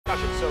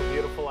Gosh, it's so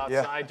beautiful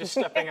outside, just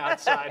stepping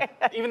outside.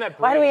 Even that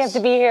breeze. Why do we have to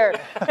be here?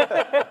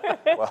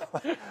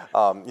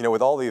 Well,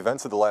 with all the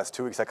events of the last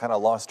 2 weeks, I kind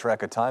of lost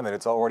track of time, and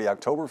it's already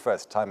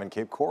Oktoberfest time in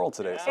Cape Coral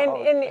today. Yeah. So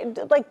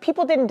And like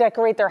people didn't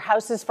decorate their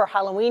houses for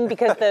Halloween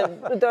because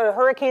the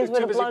hurricanes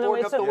would have blown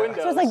away. Up the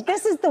windows. So it's like,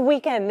 this is the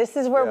weekend. This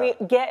is where we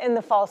get in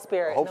the fall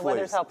spirit. Hopefully, and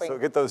the weather's helping. so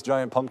get those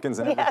giant pumpkins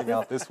and everything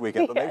out this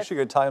weekend. But make sure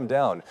you tie them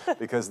down,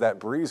 because that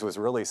breeze was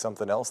really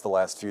something else the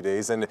last few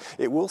days, and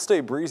it will stay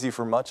breezy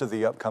for much of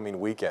the upcoming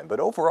weekend. But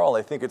overall,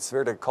 I think it's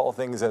fair to call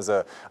things as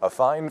a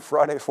fine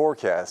Friday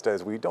forecast,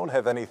 as we don't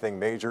have anything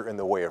major in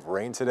the way of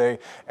rain today,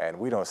 and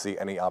we don't see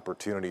any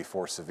opportunity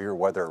for severe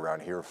weather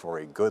around here for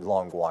a good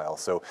long while.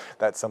 So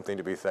that's something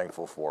to be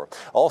thankful for.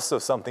 Also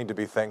something to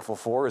be thankful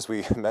for, as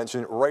we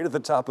mentioned right at the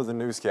top of the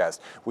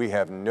newscast, we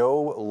have no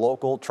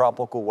local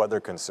tropical weather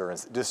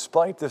concerns.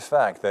 Despite the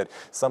fact that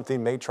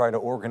something may try to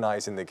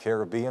organize in the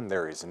Caribbean,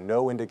 there is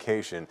no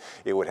indication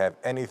it would have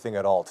anything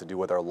at all to do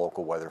with our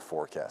local weather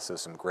forecast. So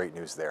some great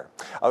news there.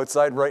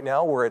 Outside right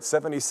now, we're at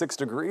 76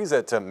 degrees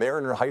at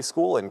Mariner High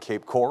School in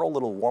Cape Coral, a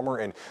little warmer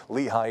in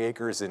Lehigh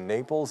Acres in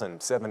Naples,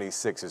 and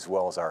 76 as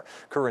well as our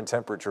current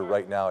temperature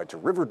right now at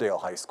Riverdale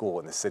High School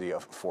in the city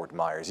of Fort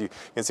Myers. You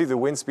can see the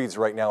wind speeds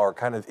right now are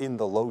kind of in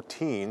the low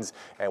teens,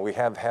 and we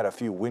have had a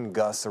few wind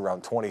gusts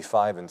around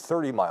 25 and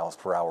 30 miles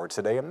per hour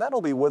today, and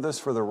that'll be with us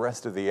for the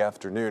rest of the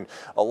afternoon,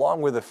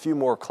 along with a few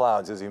more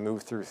clouds as we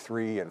move through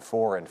 3 and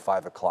 4 and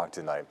 5 o'clock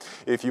tonight.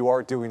 If you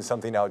are doing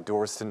something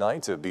outdoors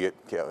tonight, be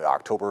it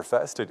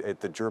Oktoberfest at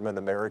the German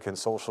American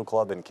Social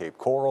Club in Cape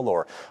Coral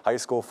or high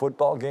school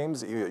football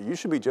games, you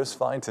should be just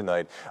fine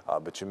tonight,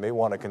 but you may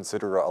want to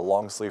consider a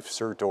long sleeve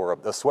shirt or a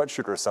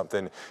sweatshirt or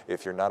something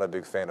if you're not a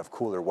big fan of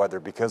cooler weather,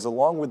 because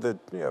along with the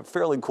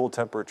fairly cool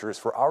temperatures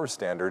for our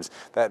standards,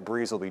 that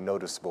breeze will be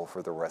noticeable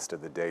for the rest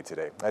of the day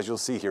today. As you'll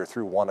see here,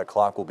 through 1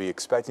 o'clock, we'll be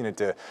expecting it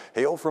to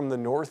hail from the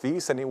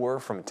northeast anywhere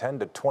from 10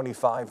 to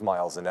 25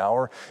 miles an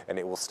hour, and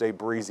it will stay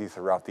breezy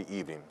throughout the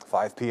evening.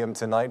 5 p.m.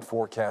 tonight,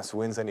 forecast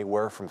winds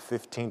anywhere from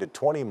 15 to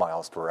 20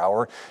 miles per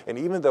hour, and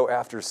even though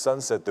after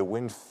sunset the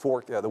wind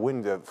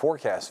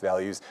forecast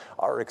values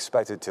are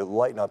expected to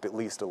lighten up at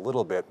least a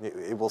little bit,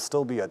 it will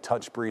still be a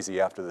touch breezy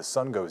after the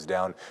sun goes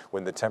down,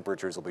 when the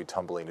temperatures will be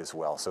tumbling as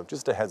well. So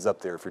just a heads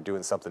up there if you're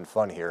doing something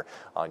fun here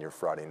on your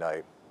Friday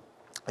night.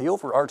 The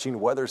overarching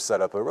weather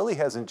setup really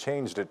hasn't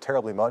changed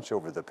terribly much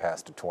over the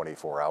past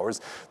 24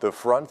 hours. The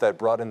front that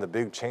brought in the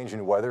big change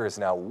in weather is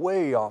now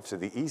way off to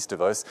the east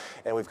of us,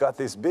 and we've got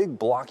this big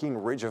blocking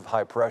ridge of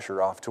high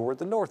pressure off toward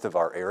the north of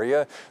our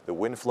area. The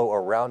wind flow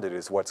around it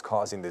is what's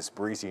causing this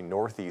breezy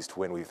northeast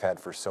wind we've had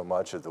for so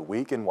much of the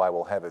week, and why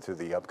we'll have it through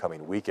the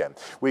upcoming weekend.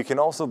 We can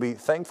also be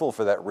thankful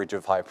for that ridge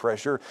of high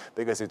pressure,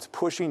 because it's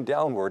pushing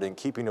downward and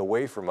keeping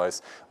away from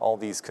us all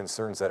these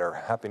concerns that are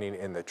happening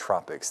in the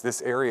tropics.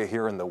 This area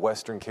here in the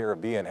western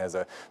Caribbean has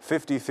a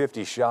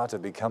 50-50 shot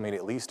of becoming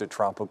at least a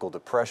tropical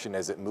depression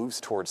as it moves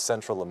towards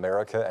Central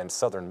America and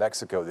southern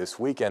Mexico this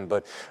weekend.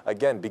 But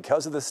again,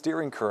 because of the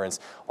steering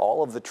currents,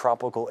 all of the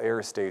tropical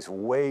air stays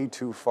way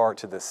too far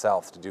to the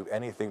south to do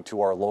anything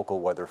to our local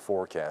weather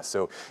forecast.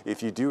 So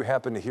if you do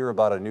happen to hear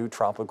about a new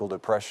tropical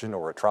depression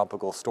or a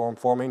tropical storm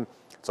forming,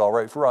 it's all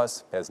right for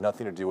us. It has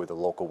nothing to do with the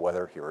local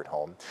weather here at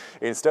home.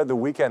 Instead, the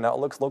weekend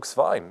outlook looks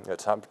fine.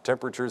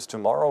 Temperatures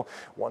tomorrow,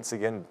 once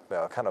again,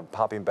 kind of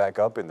popping back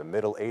up in the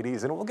middle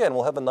 80s. And again,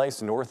 we'll have a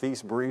nice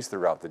northeast breeze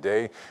throughout the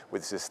day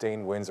with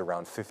sustained winds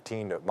around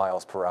 15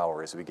 miles per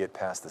hour as we get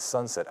past the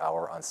sunset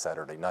hour on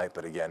Saturday night.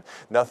 But again,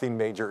 nothing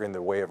major in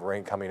the way of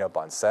rain coming up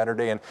on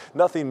Saturday, and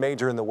nothing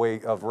major in the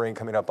way of rain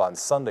coming up on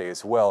Sunday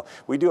as well.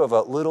 We do have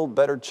a little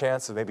better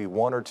chance of maybe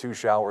 1 or 2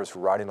 showers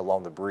riding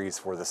along the breeze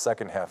for the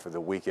second half of the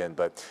weekend,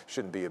 but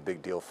shouldn't be a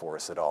big deal for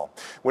us at all.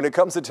 When it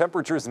comes to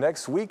temperatures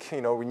next week,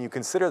 when you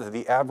consider that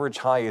the average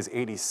high is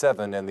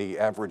 87 and the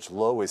average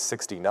low is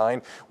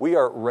 69, we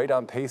are right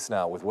on pace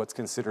now with what's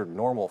considered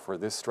normal for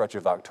this stretch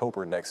of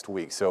October next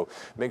week. So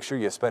make sure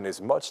you spend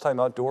as much time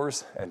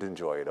outdoors and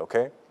enjoy it,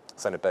 okay?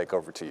 Send it back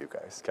over to you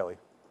guys. Kelly.